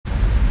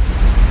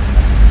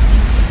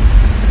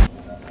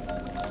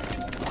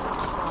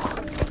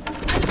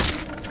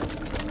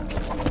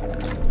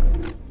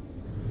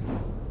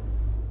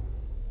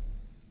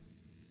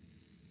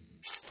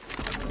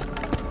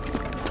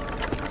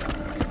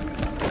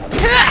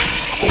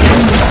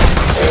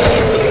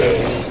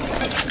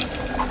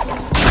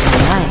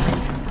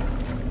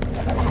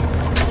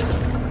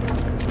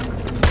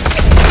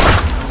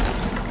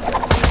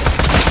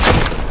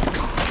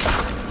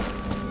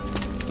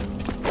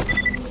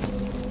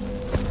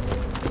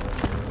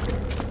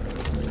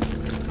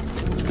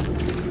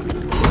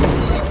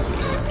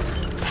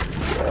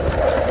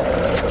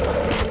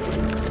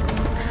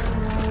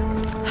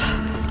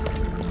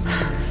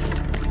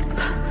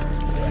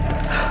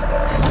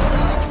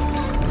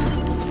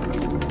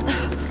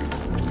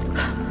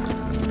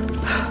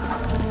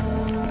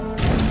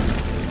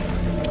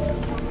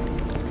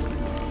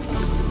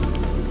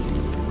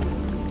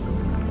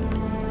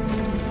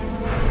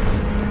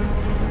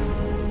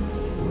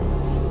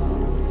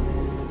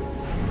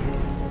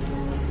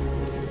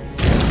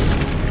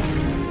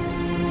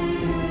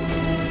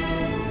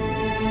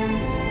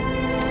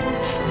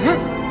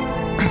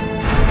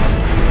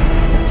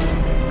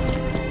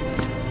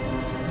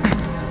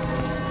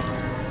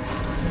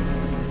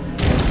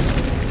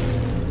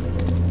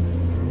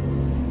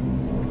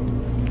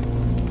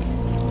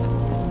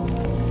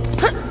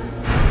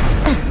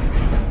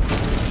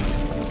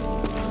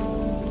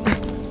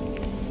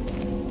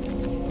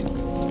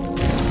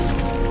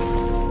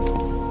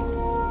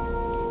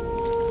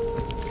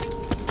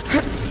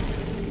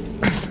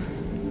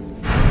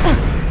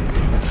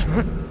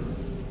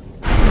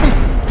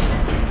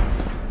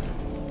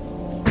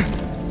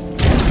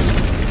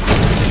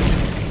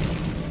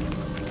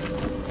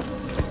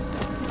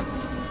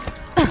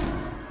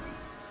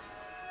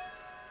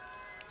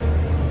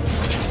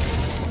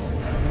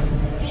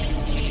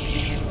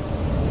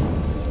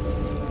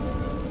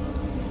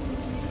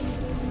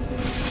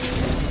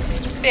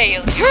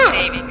failed your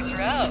saving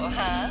throw,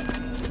 huh?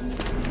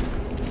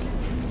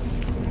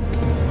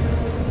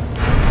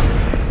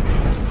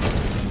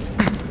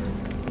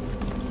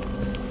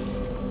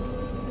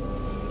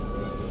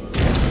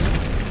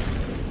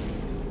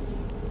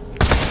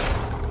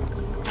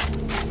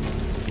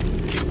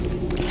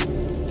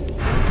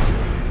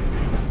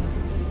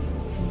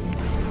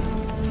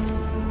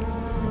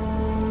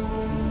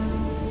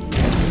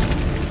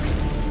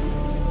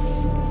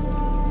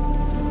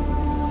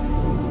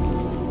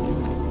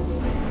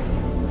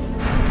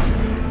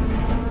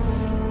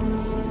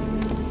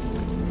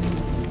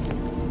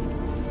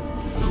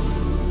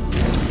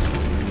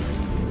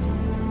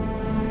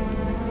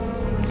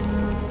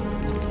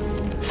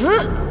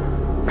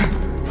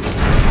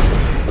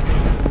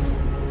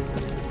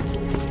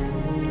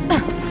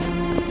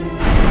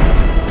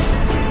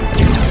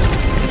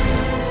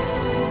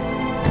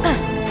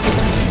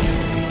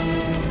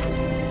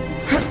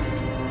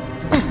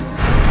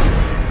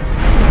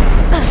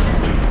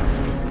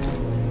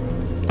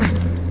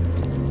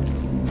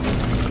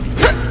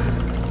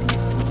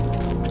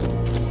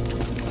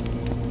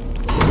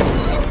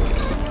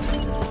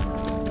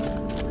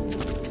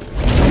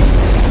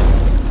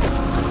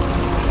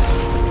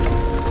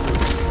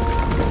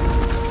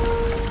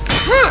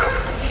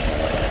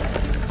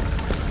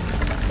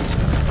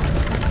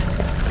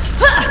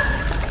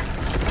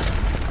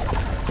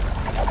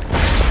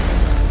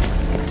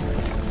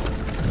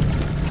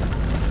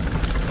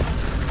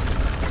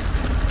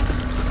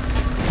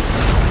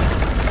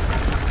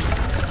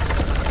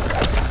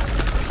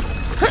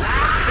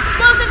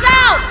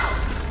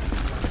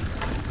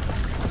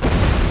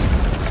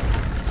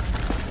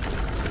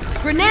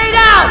 Grenade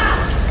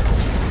out!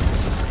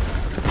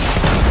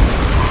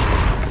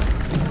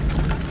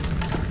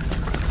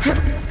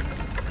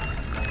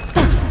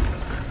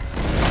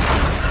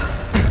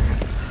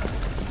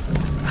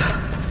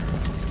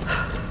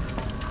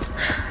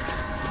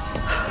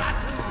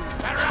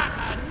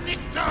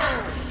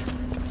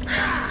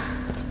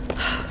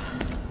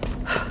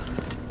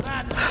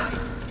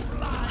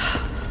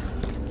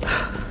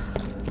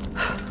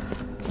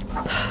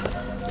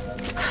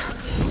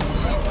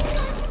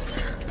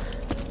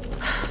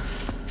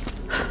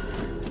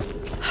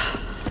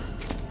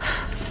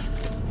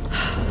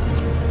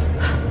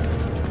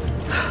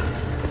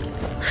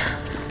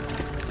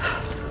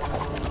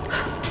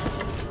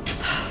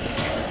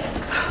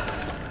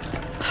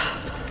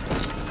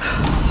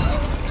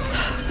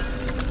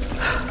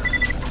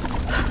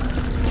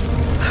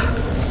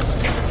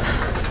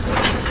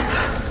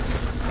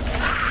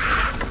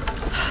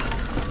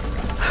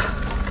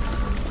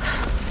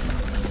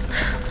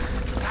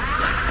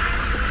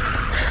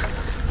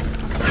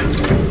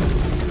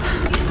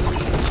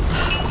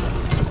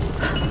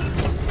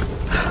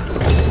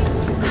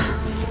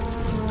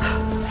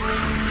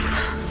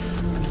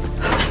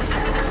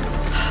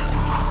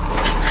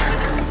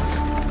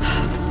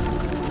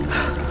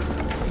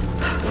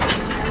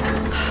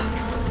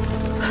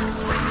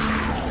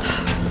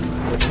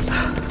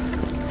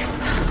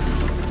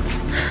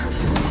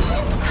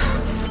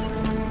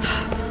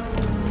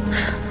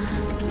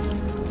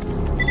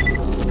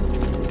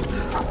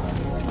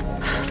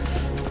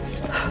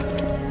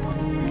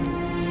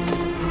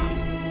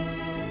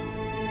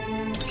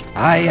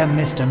 I am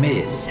Mr.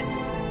 Miz.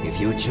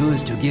 If you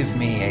choose to give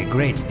me a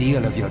great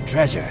deal of your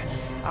treasure,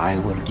 I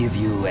will give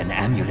you an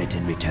amulet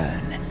in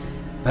return.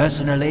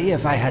 Personally,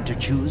 if I had to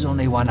choose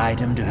only one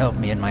item to help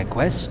me in my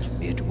quest,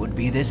 it would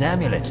be this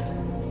amulet.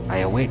 I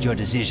await your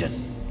decision.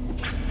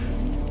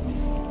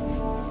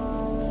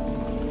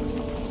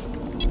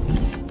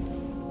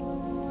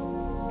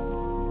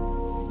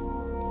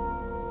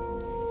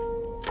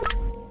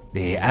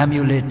 The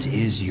amulet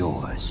is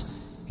yours.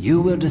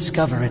 You will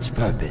discover its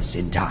purpose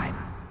in time.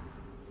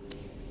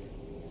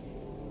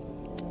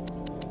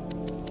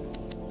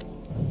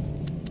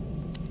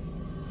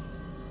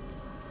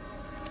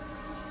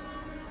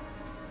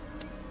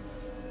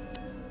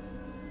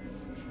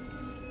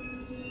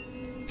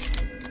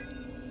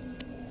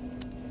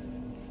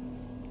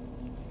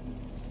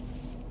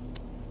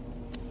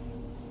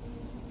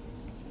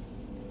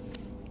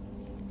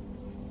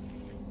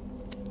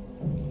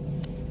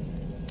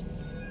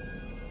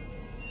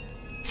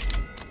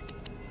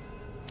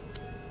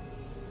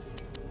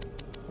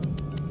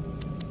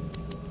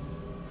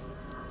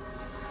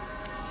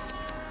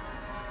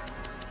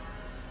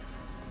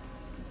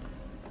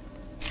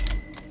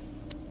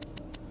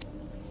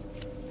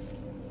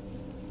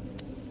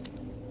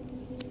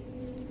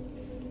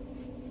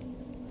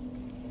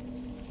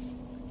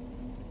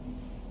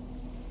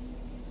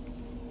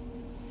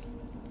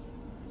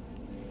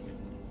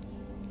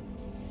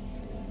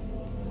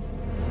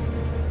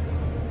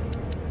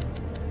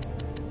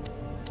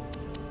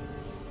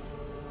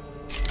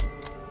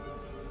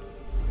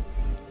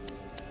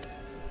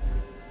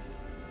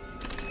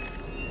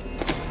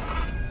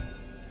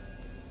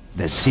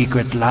 The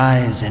secret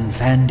lies in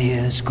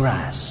Fandir's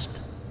grasp.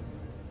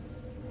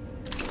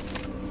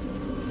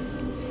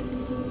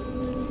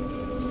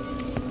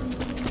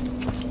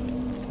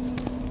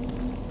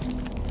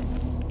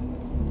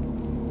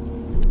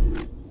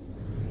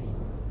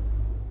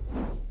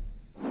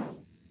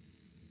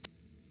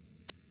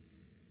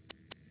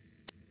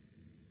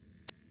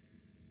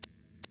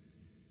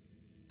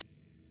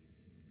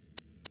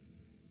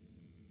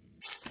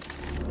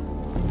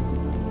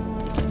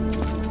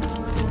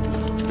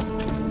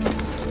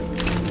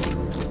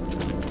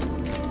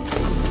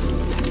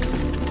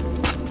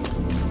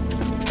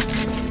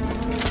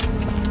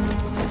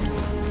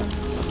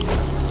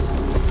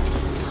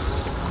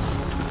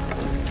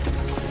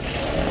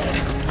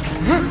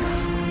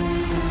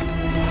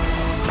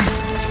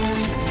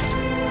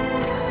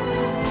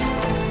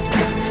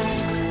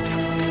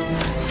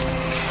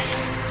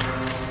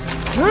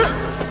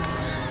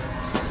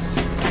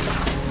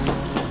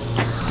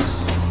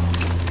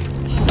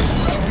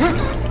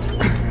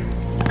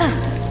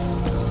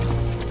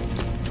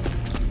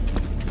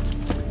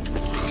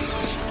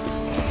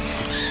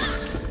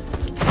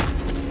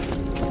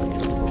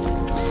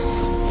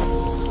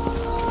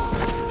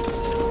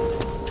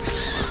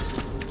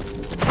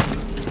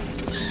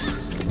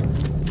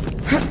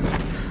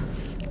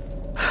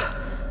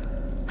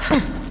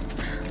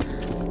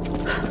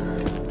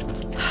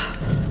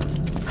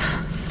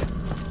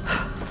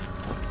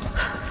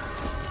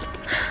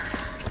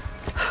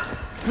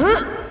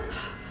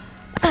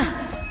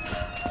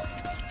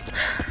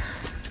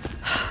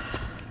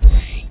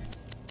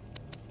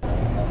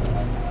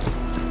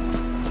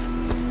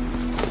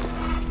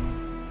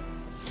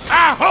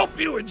 hope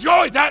you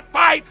enjoyed that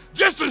fight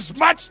just as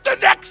much the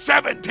next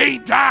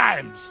 17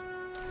 times!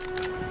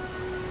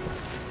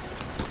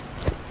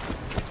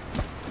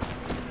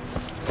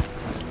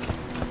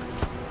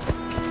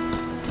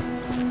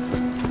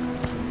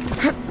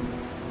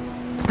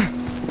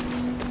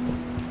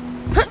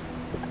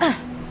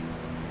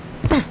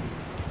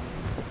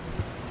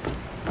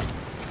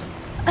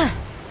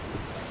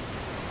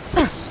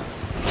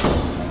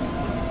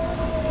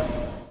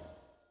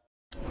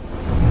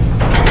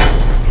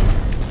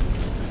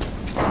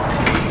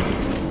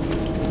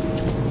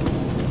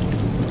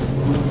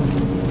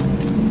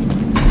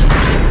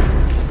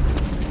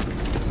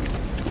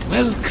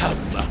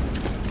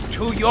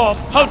 Your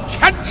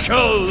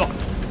potential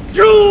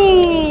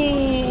doom!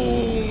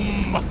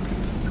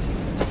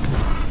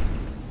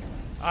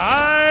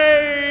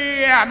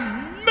 I am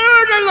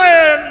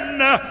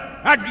Merlin,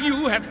 and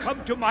you have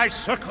come to my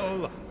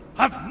circle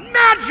of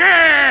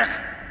magic!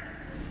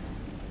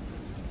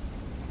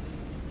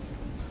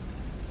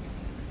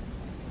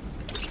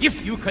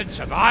 If you can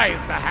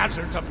survive the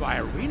hazards of my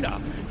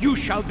arena, you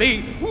shall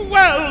be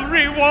well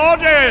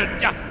rewarded!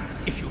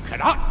 If you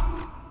cannot,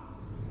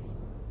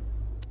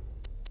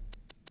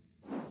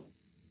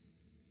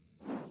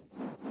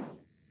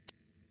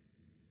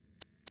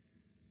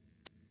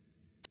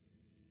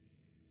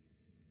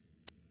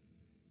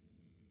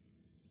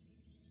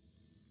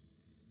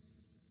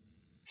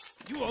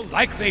 you will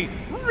likely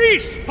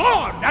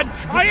respawn and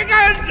try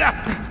again!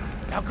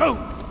 Now go!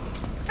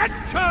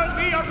 Enter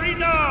the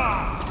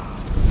arena!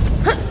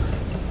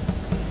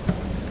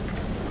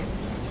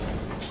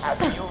 Can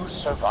you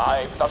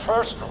survive the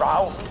first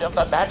round of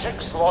the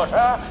magic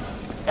slaughter?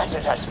 As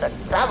it has been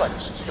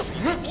balanced to be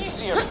the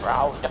easiest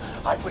round,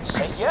 I would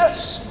say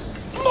yes.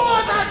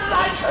 More than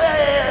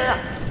likely!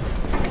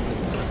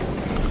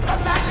 The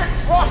magic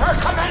slaughter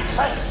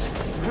commences!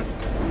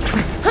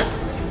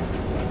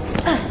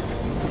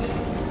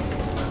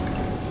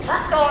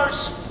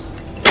 Trapdoors!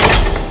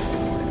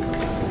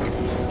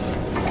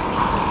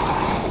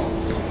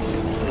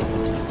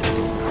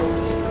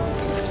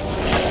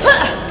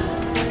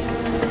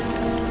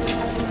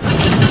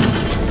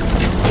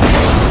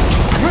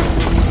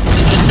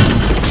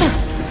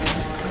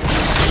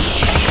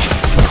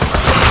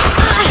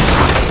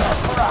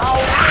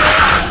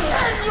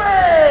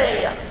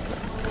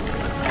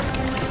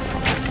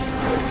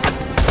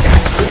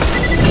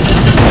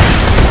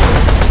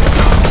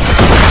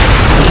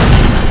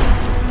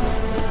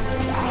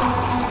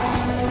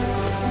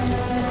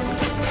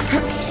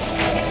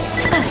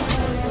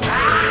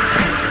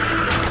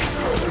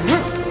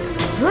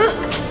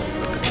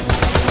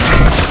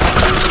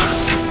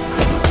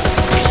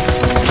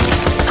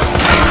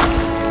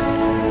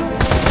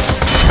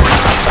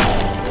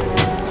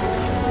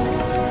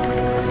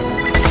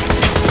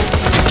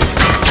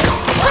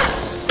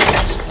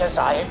 As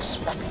I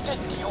expected,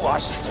 you are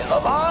still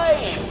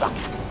alive!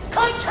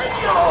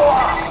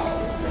 Continue!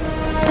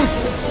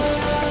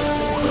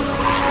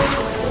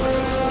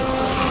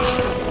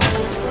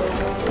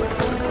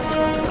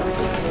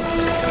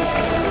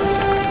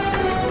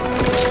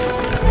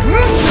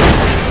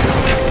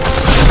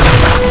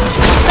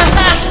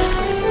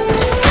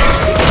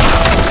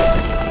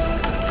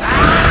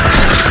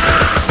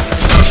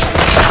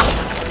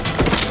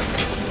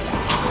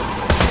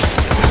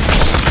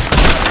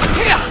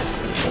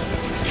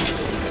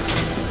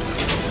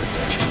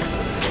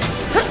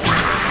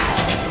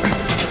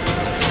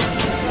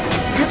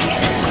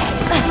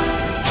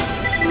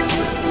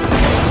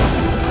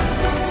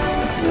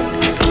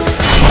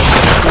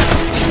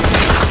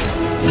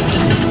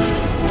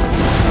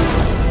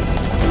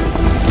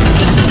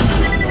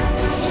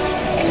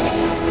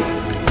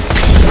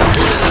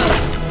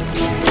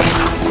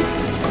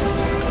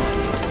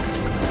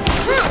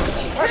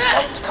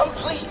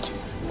 Complete!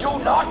 Do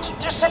not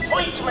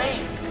disappoint me!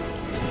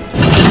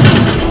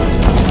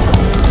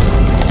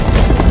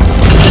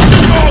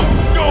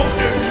 Don't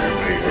hear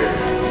me here!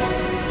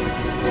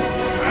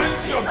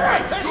 Hands up!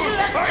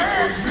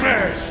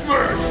 Smash,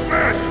 smash,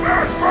 smash,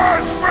 smash,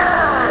 smash,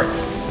 smash!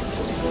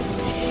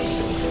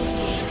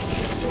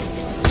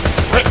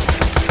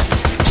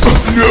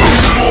 No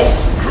more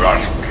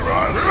crush,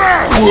 crush!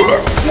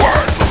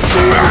 Work!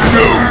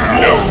 No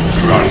more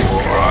crush,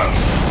 crush!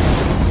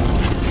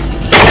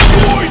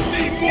 Boys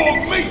need more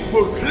meat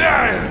for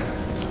clan!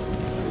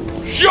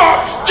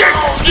 Sharp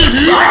sticks!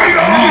 Right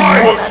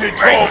on! What you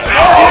talk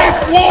about?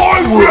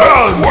 One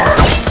run!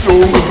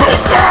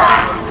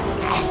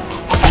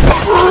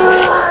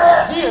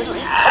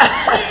 Nearly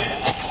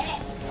complete!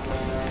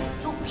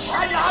 You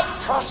cannot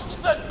trust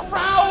the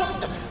ground!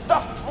 The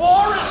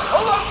floor is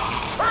full of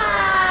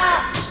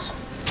traps!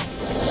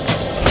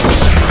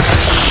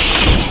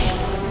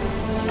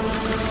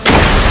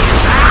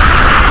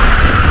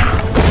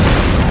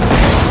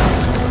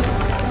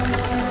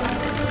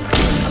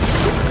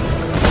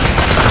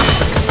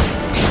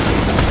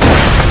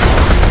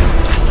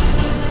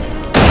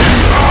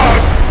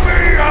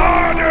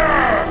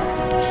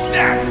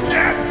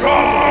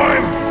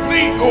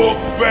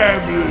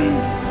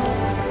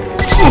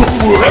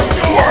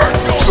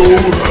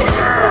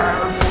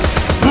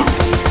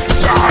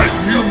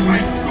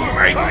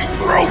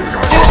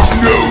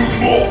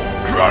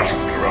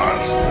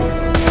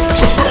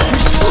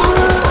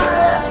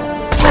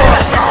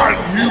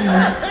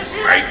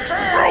 ain't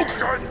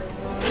broken!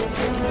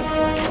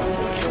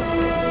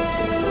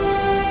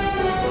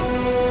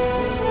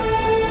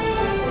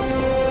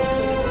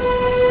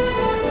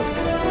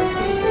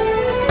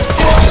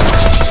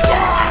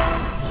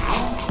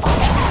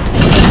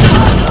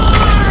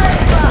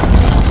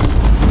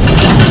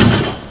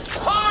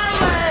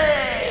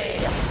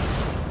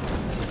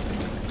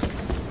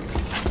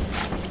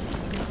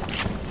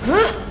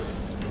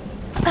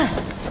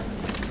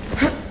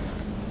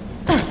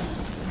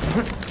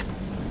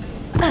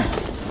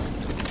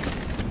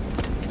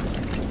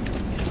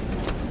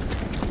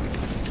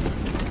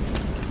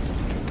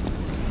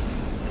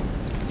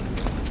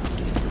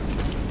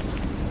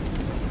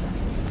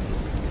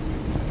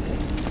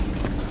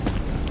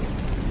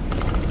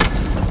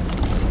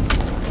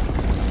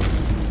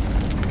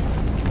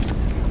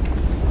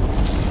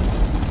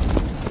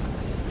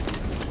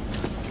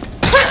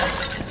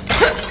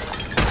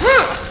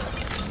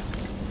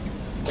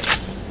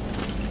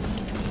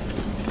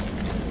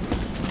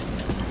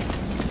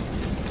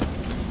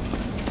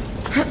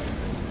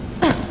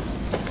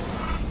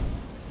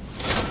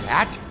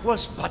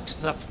 Was but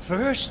the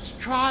first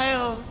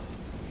trial.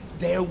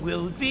 There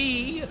will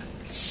be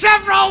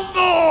several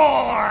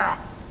more!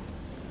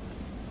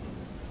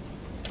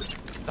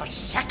 The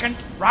second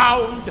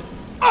round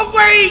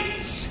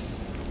awaits!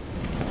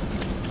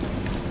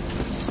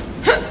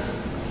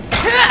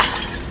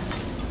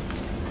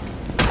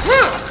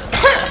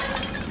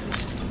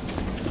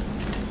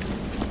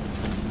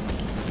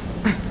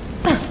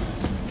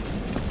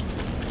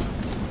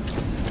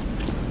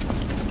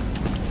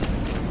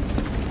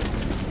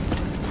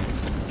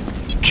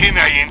 Can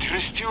I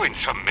interest you in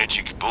some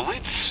magic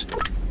bullets?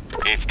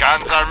 If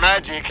guns are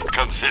magic,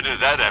 consider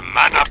that a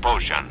mana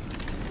potion.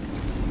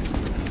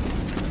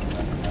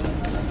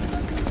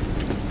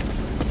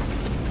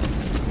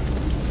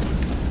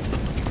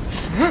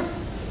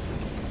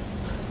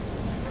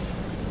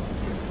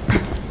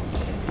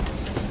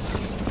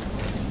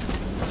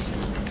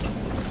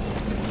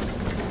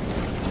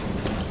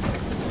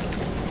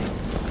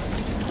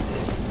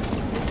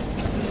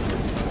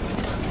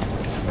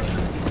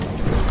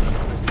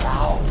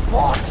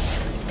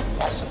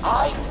 As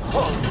I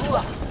pull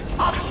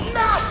a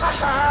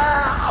massacre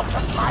out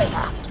of my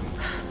hat.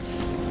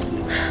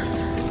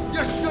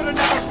 You should have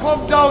never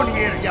come down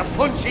here, you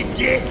punchy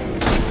git!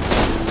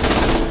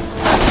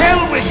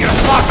 Hell with your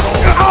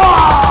butthole!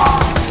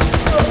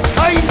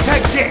 Time to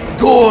get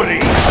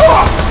gory!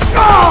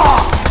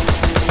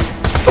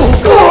 You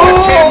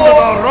came to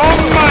the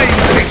wrong mind,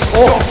 bitch!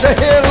 Off the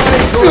hell I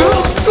go!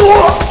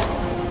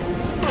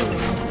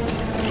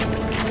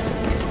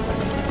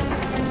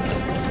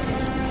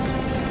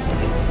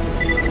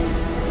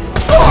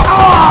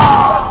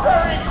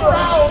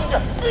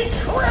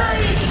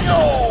 Betrays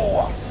you!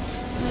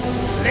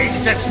 At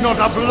least it's not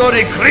a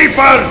bloody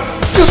creeper!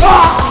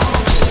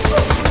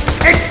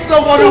 It's the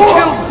one who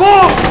killed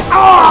both!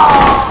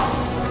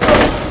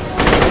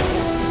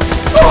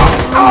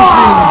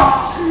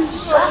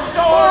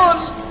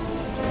 Trapdoors!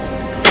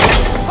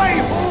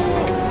 Hi-ho!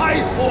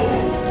 Hi-ho!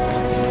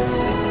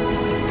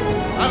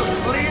 I'll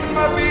clean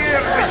my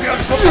beard with your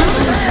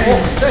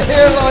What the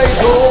hell I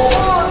go?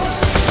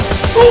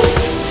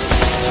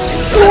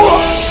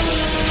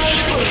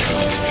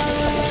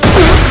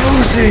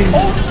 Losing!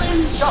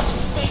 Only just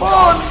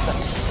begun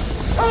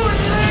to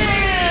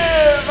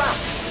live!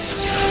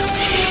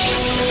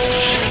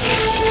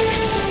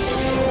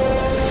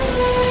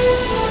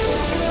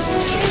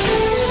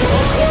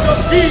 The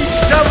beast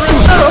shall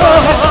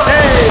return his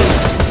day!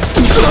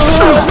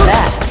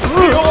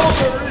 The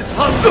order is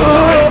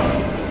undone!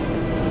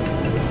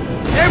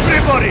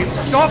 Everybody,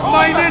 stop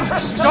mining!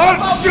 Start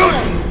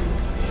shooting!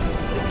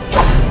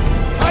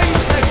 Time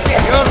to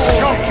get your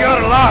chunk your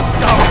last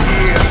down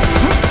here!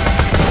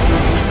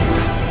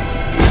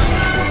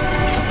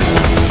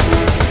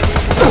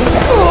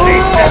 At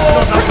least that's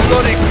not a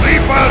bloody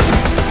creeper!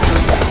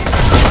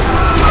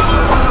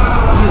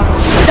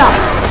 Stop!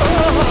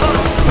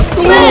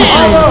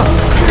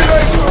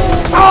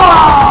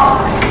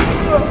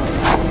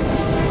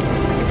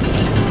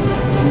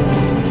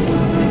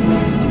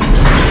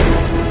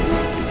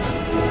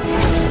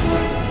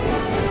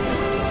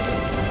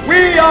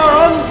 We are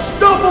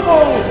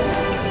unstoppable!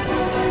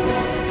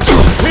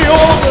 The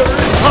order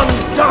is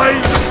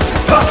undying!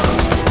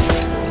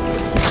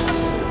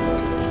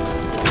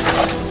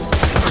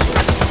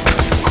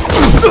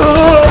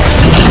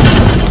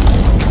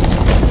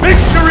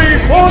 Victory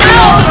for the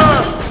order!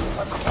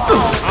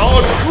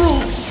 Our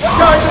truth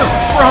shineth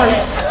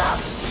bright!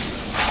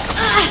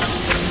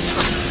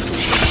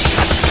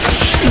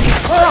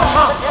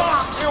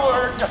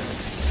 Skewered!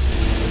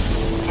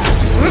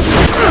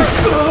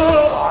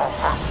 Are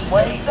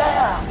halfway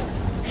there.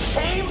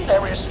 Shame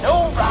there is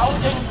no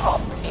rounding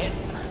up in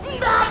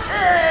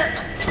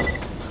magic!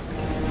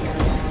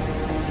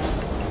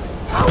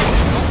 How do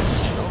you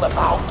feel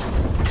about...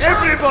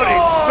 Everybody,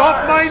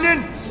 stop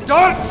mining!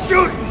 Start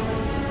shooting!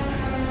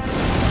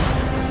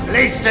 At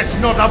least it's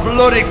not a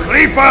bloody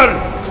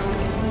creeper!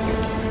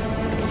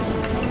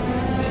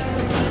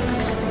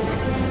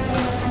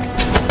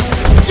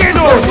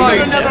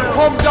 should never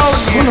come down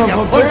here,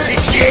 you punchy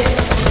shit!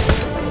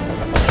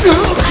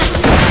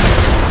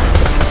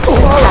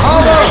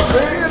 Valhalla,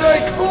 here I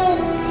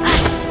come!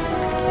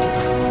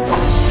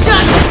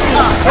 Shut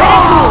up!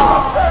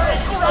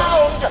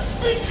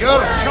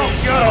 You're chuck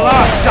your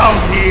laugh down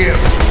here!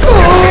 You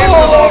came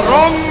to the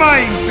wrong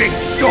mind, big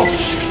stuff!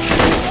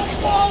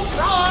 Walls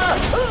are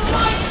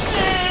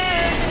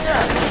lightning!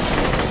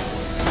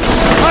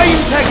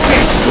 Time to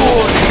get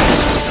going!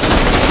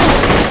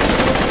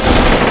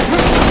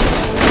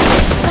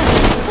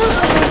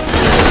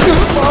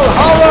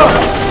 Valhalla!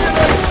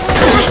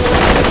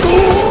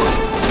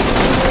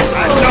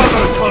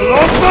 Another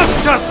Colossus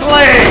to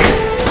slay!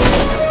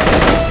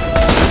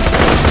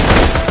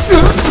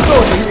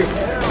 Bloody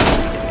hell!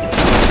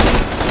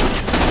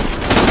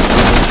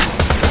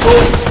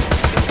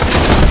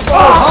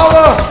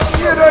 Valhalla!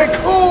 Here I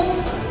come!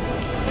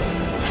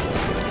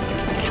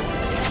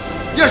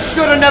 You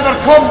should have never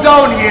come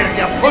down here,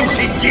 you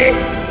punchy git!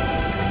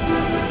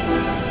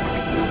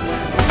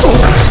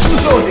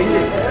 Bloody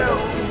hell!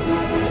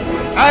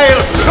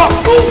 I'll chop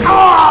you!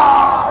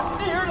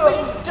 Nearly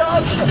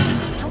done!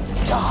 To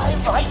die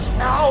right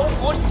now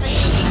would be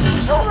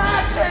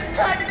tragic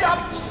and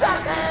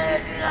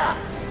upsetting!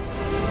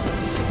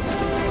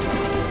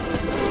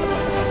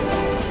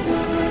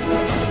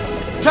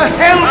 To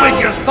hell with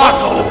your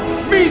Thaco!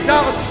 Meet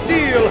our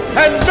steel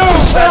and know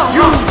that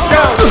you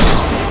shall!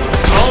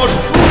 Our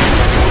truth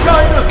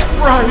shineth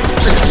bright!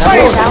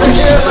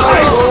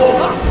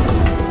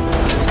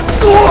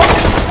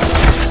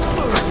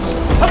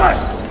 Come on!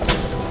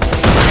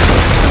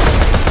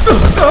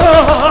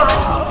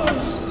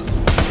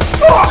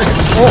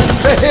 Off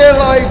the hill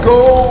I go!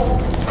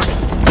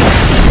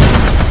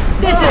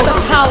 This is the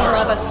power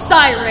of a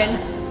siren!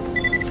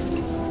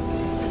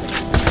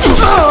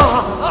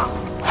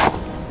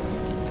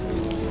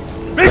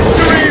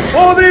 Victory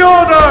for the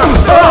Order!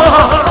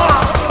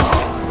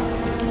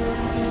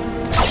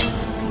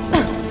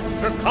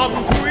 Succumb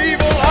to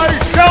evil I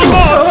shall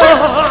not!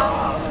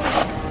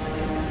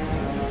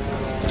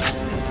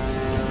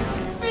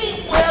 Be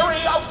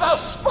wary of the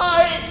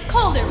spikes!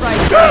 Hold it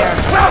right there!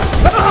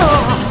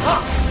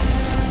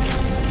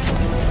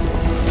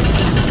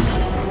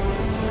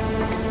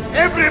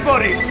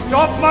 Everybody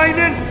stop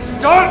mining,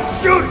 start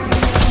shooting!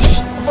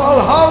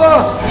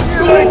 Valhalla,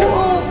 here I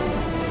come!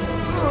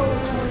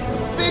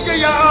 Bigger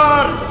you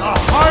are, the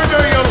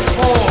harder you'll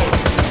fall!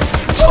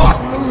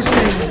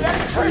 Losing!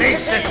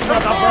 Basics for the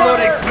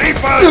bloody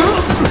creepers!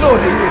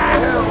 Bloody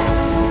hell!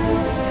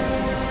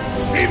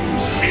 Sim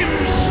sim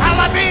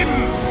salabim!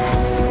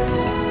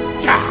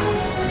 Ta!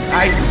 I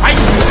fight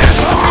you then!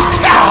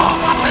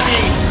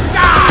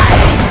 Die!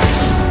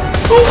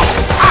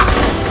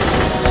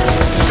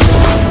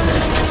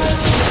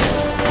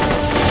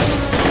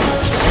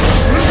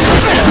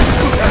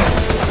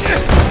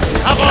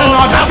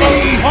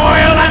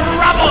 Toil and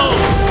rubble!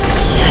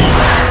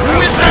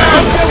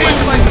 Wizard with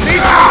my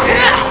feet!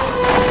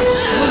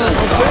 Son of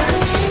a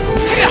bitch!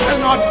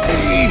 Cannot be!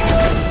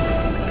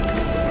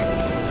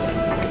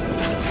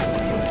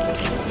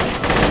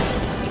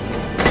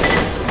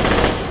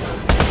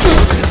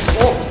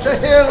 Off to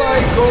hell I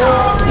go!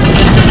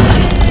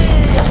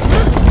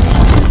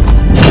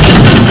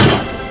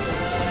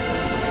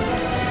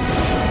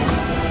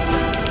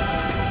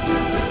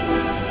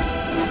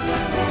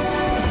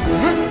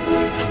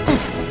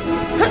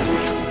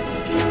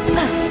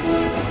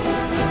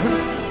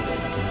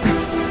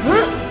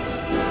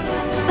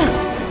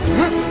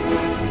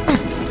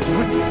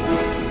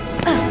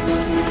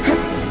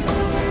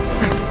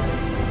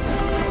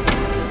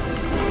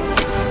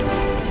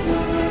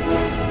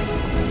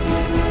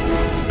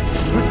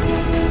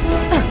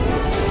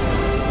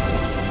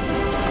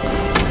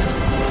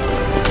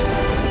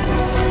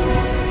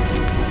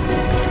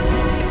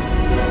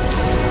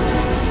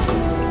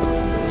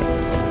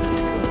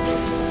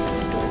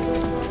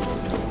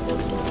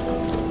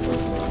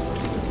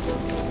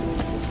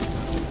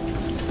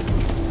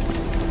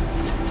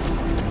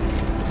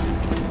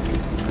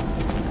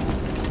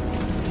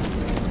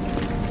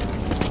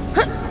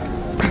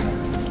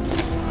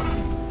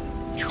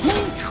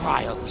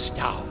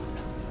 Down.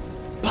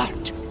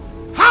 But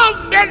how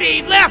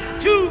many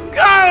left to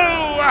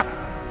go?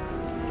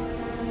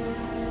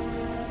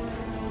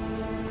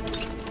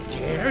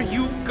 There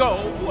you go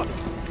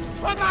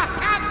for the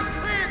hat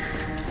trick.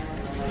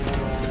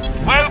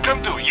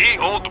 Welcome to Ye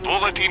Old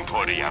Bullet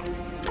Emporium.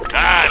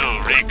 That'll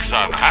wreak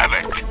some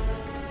havoc.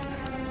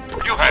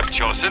 You have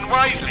chosen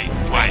wisely,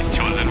 wise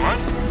chosen one.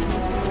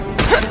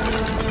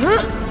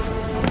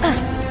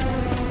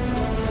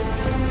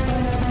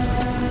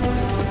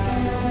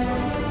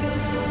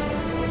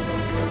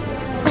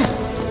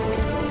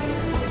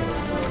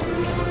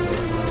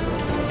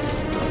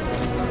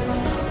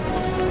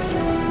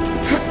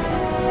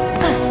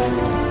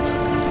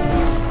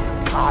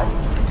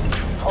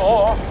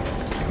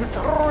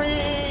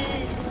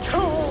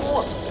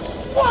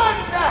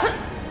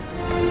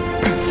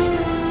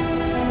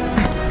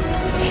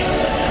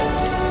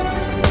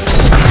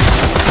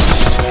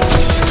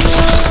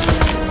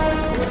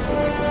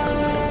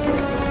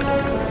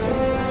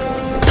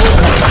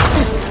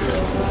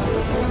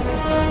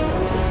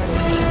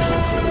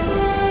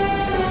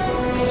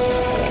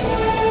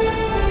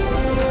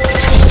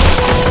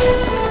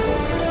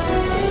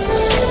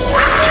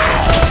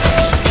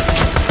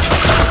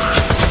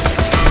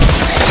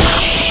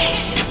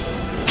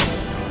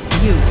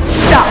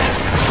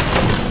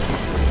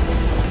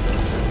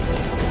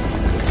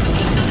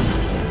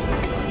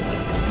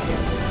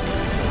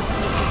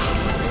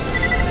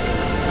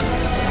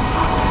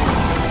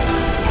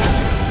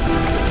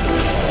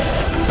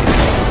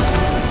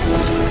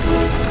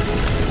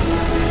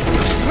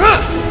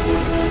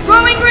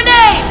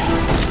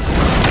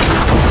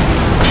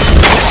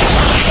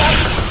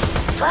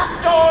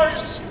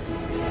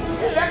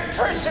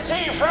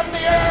 Electricity from the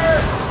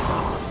earth!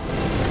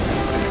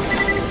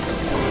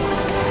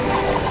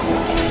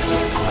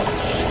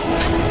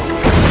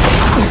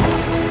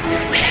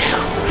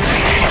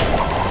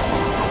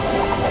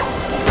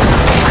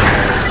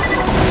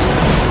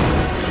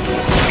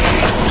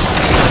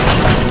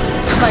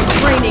 My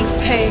training's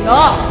paying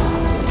off!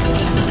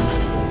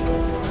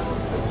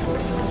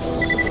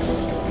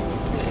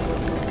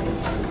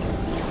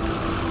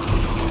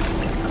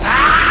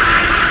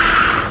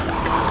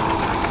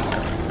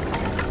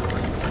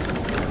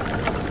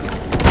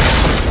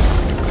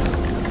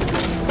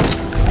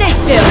 Stay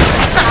still!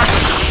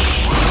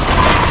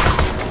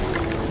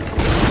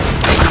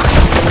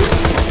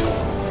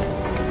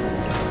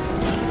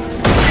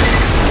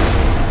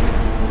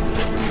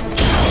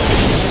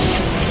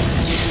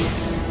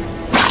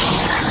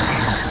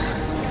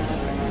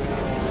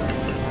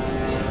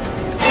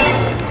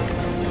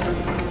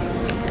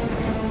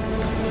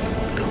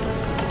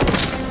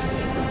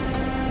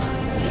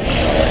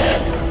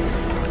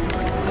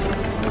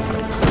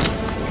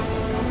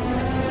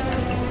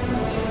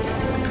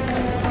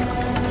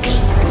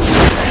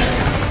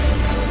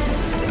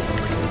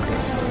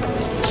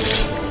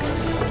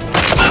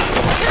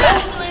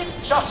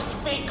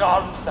 Just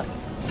begun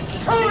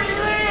to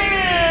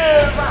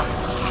live!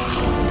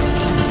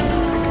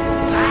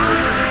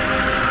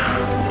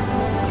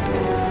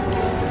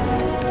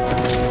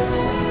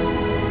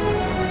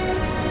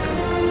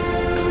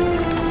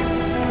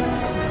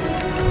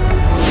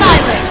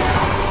 Silence!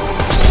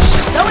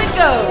 So it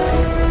goes!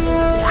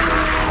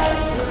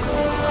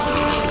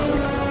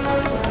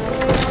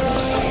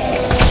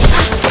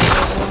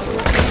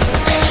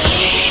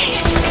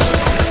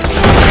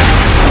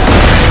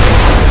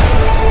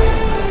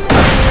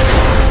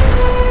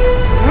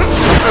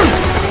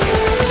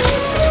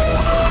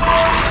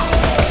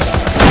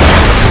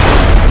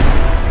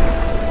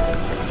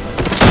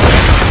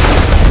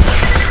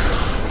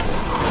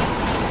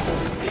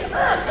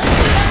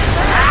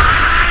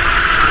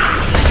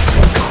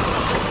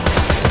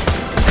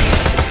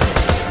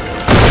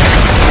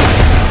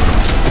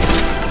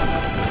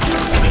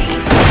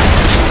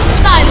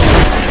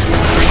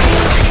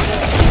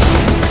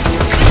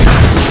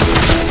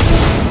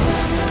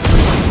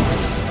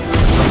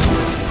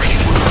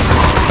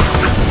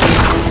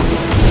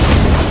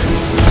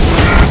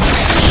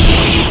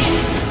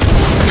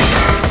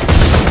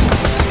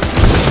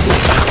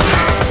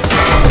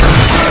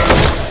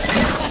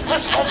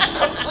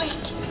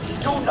 Complete!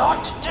 Do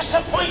not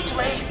disappoint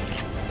me!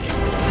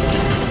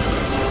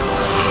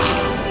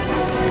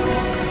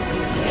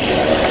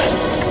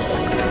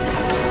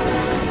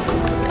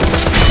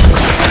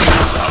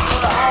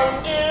 The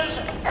hound is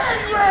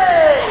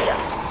angry!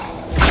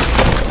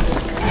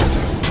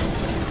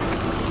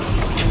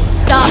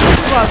 Stop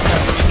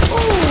struggling!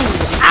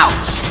 Ooh!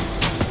 Ouch!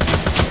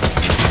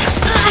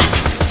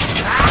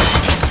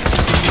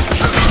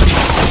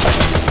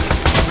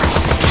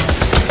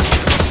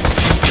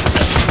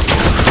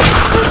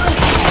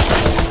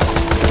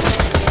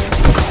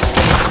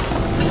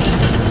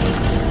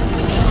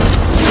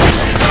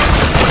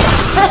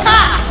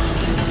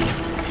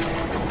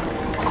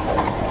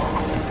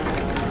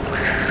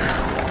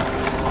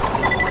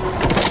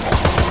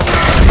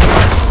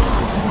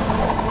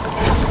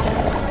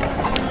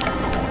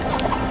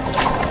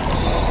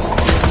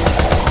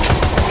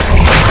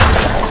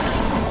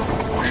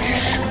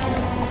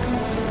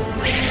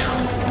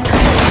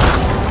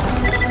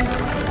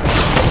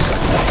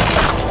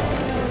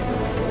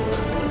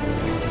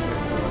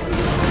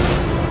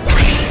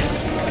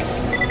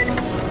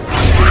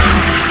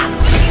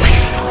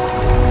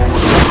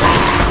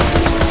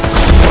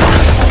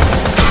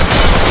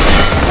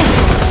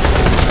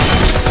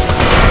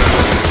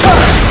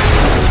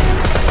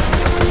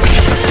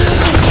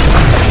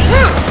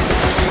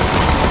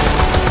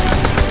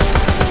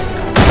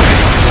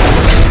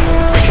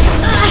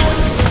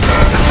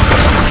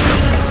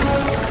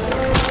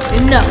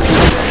 No.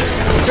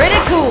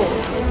 Pretty cool.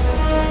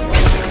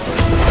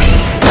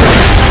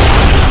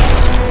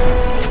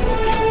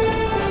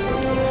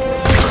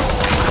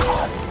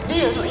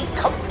 Nearly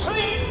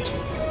complete.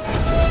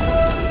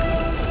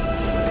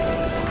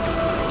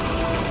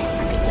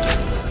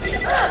 The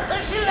earth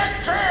is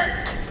electric.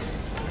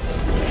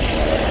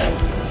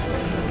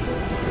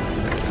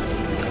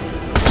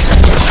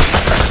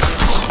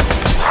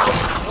 How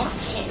do you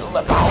feel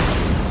about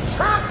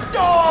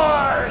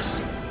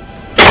trapdoors?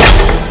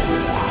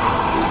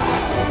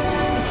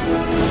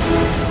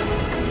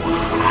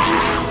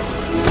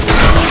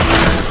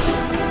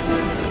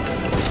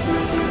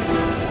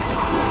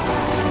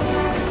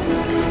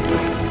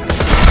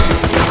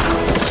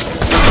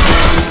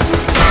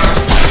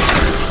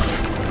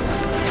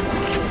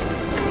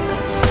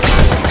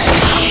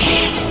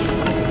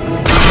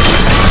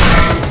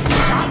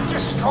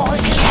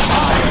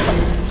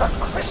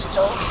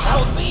 Crystal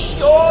shall be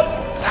your doom!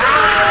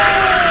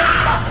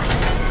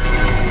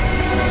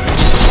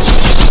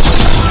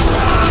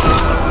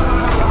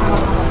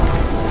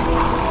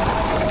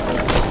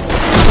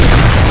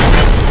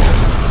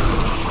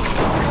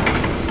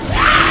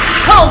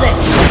 Hold it!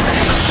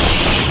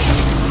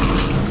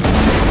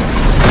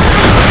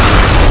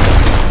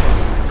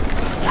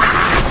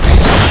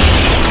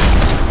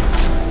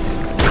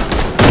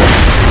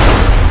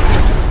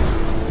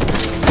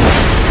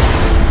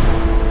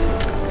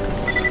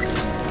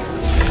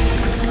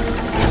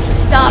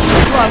 Stop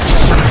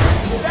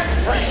struggling.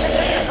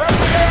 Electricity from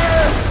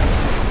here!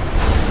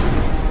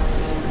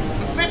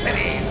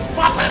 Bippity,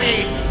 boppity,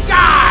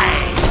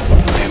 die!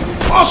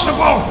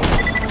 Impossible!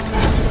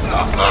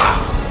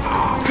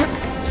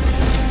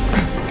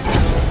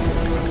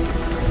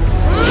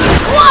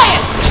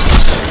 Quiet!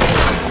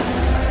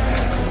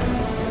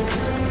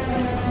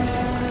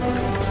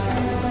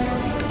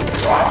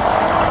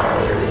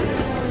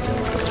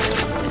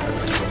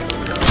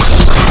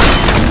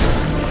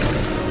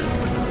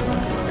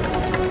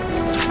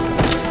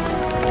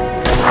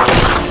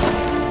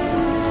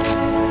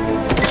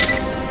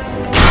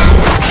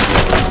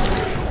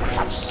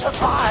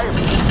 Survived!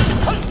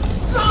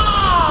 Huzzah!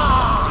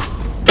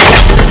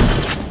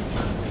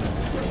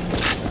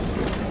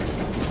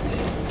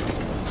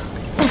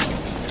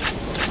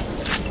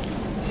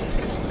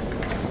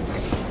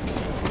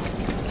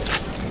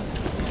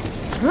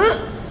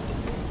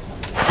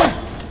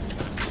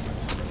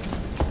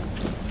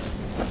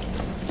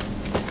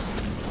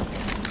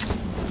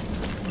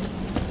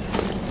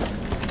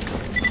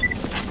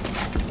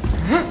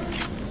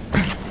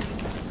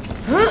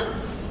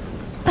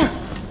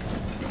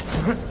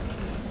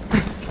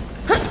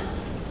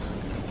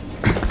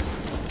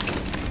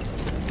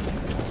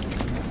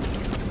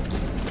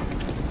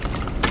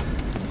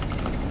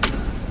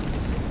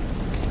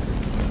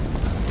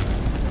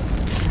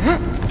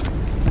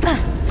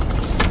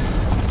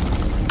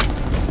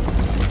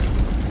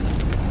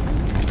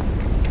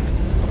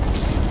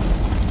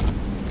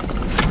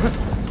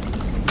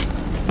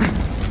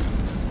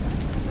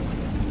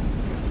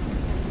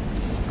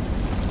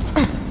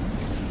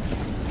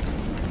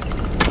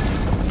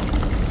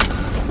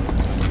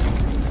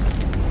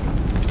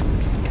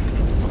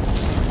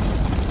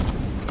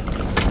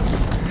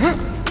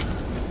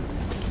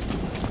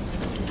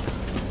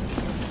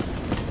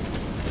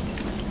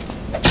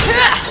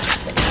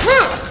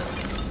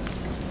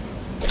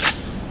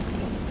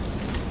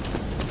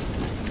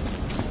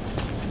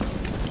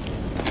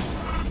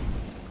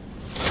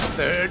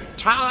 Third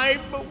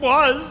time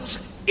was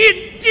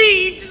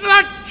indeed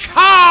the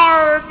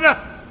charm!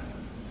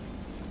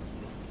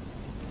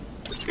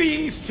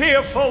 Be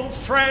fearful,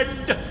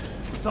 friend.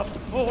 The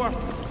fourth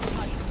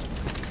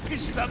fight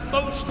is the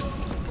most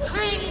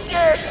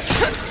Fiendish!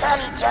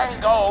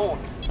 Fandango!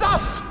 The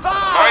star!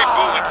 My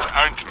bullets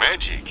aren't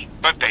magic,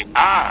 but they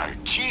are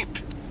cheap.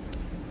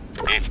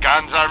 If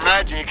guns are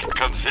magic,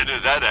 consider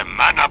that a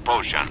mana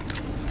potion.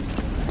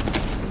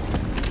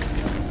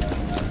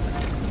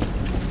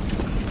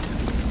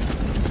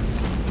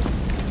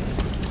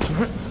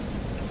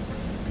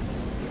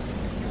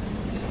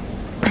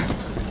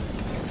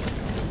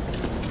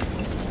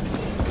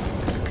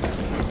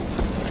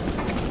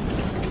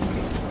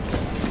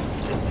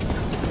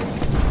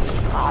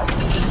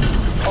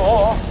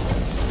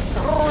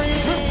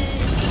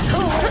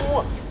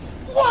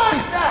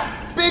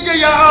 bigger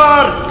you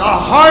are, the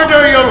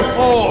harder you'll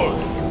fall.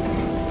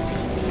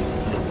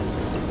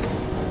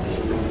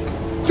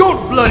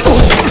 Don't bloody...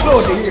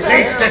 bloody... At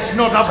least it's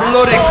not a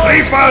bloody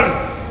creeper!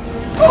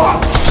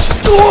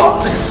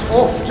 It's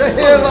off to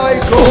hell I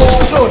go!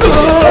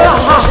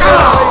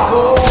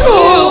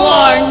 You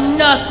are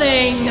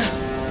nothing!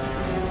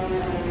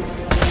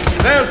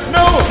 There's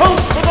no hope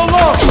for the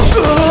lost!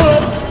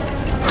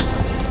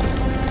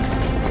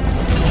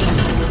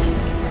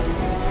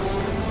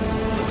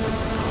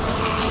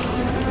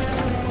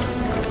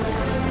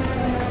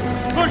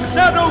 The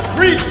shadow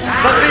creeps,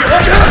 but the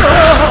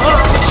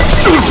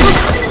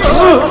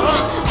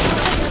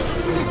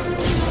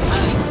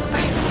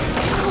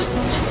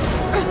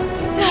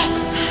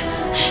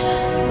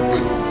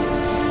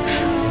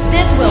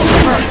This will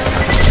hurt.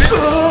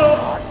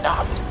 You're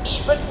not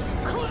even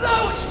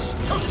close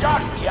to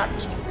done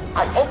yet.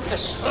 I hope the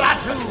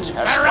statement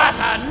has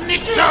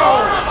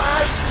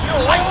demoralized you.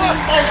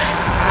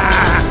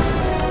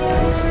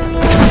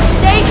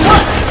 Stay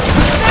put!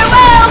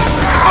 Farewell!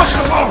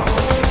 Impossible!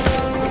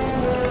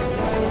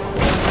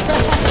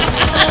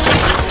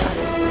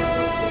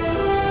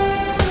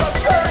 The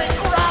very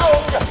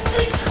ground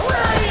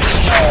betrays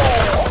you!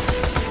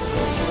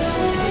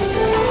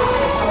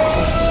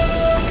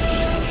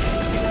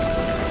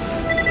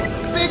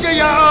 bigger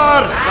you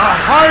are, the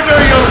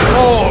harder you'll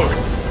fall.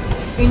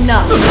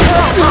 Enough.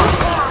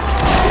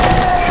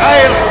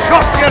 I'll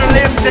chop your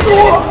limbs in.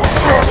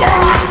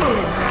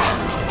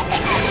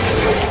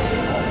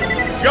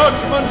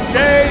 Judgment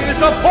Day is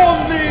upon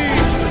thee!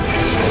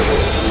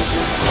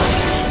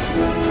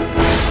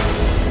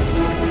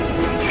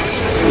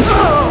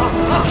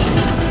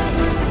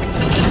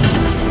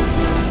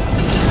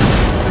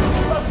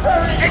 The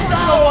very It's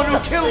ground the one who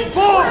killed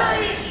Bull!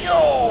 betrays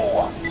you!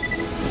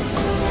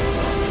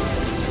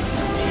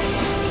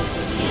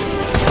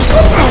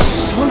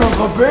 Son of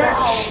a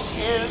bitch!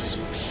 Is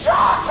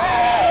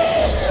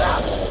shocking!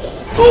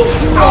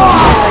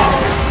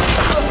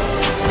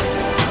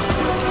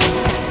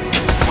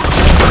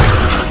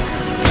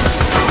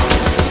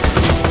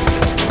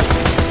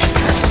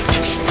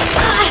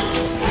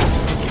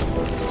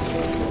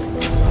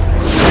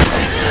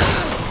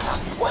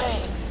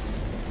 Halfway!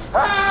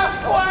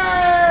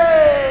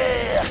 Halfway!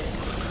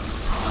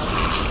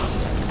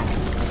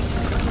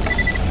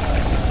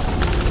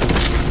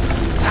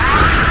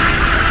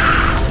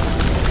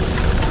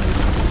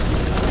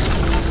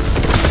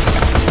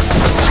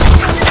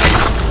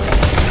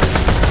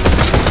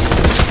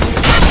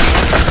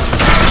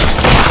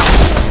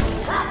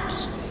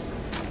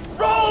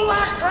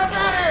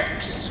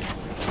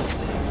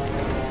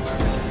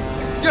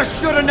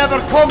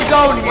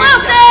 down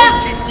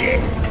Explosives! here,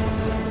 you pussy.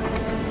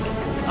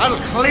 I'll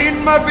clean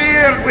my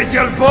beard with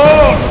your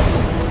balls!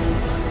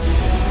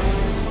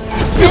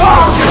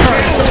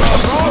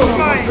 Oh,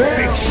 my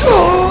big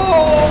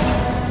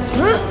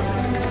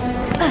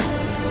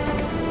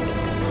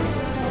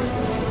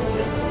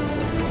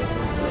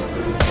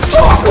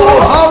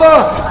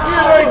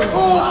here I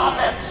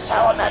come! Summons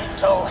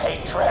elemental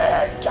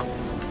hatred!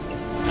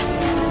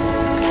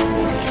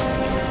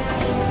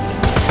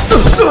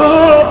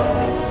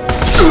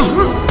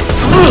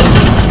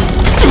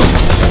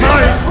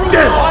 My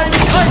death!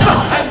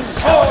 And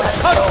so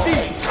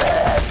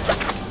hatred!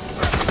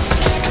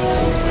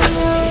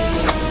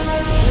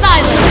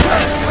 Silence!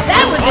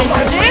 That was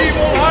interesting!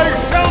 I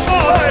shall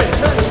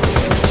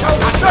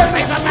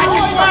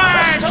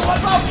Still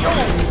above you!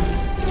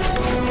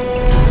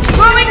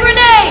 Throwing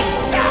grenade!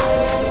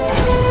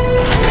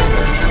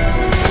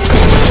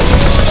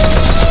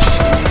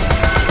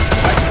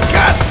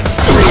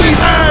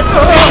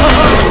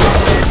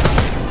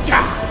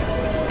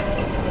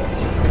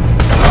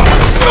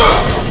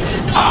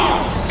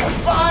 You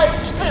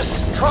survived this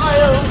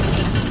trial!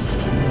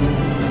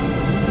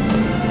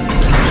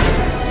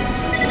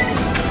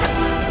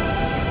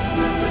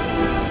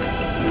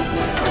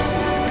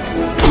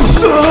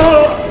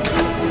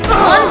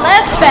 One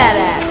less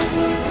badass.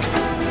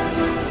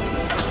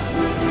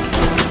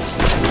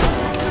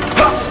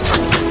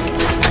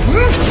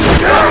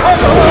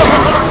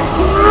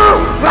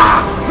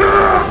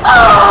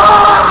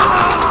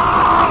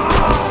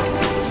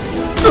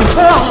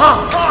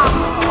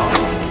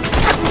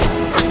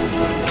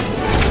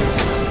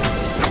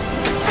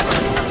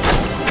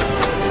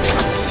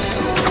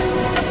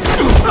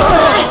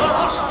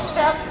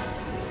 Step!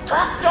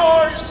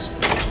 Trapdoors!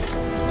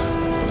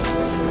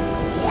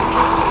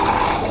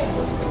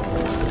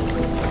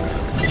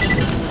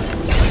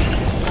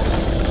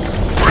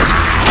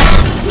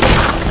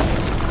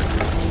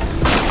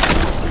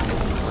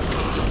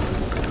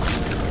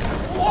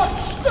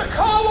 Watch the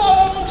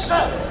columns!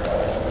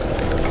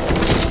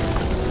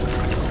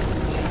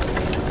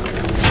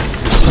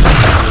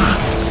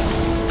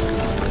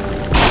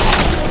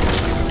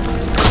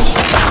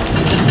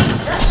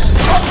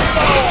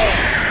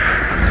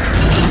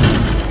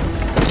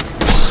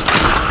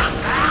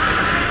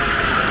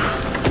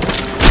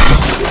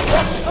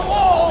 Watch the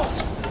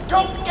walls!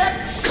 Don't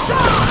get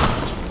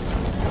shot!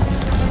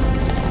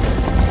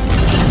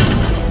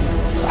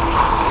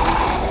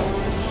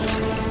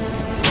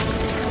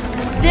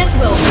 This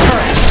will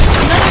hurt.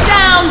 Another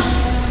down!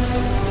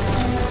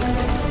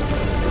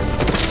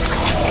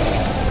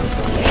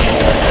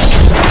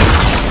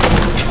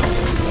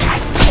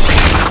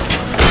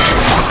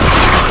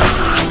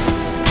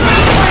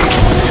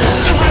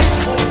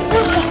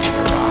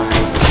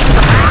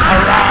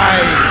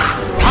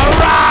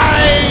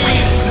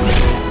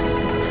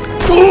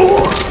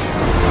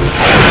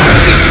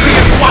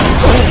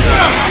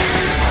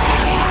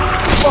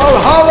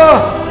 Valhalla,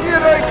 here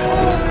I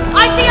come!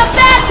 I see a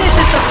bad this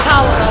is the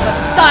power of a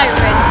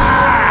siren!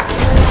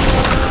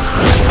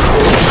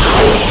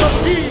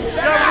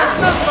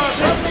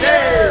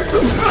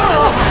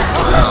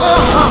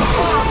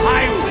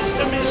 My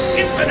wisdom is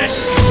infinite!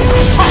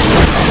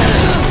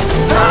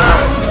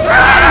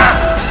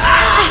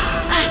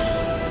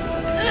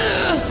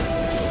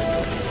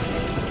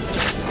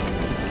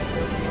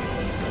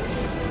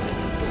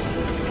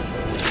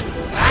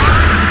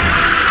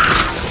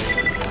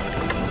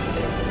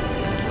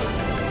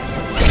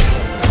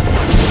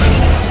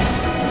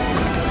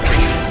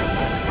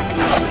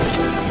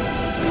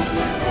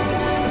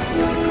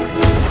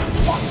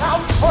 Watch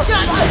out for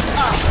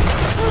spikes!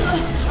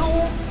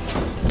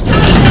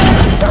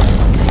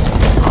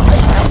 I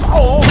am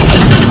owed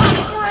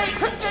a great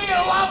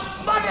deal of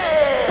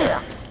money!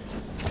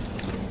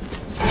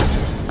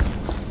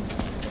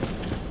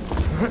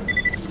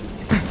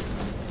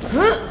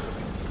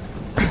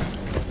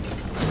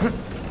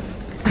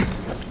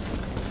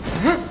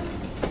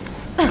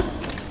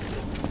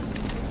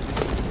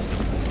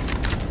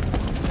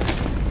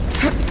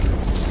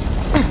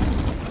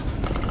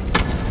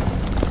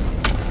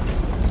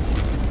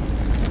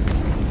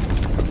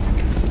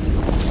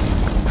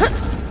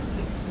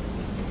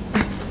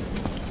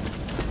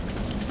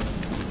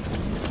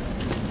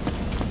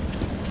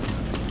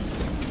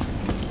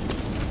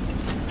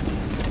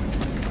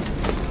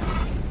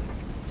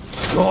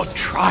 Your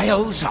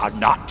trials are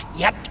not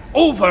yet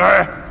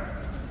over.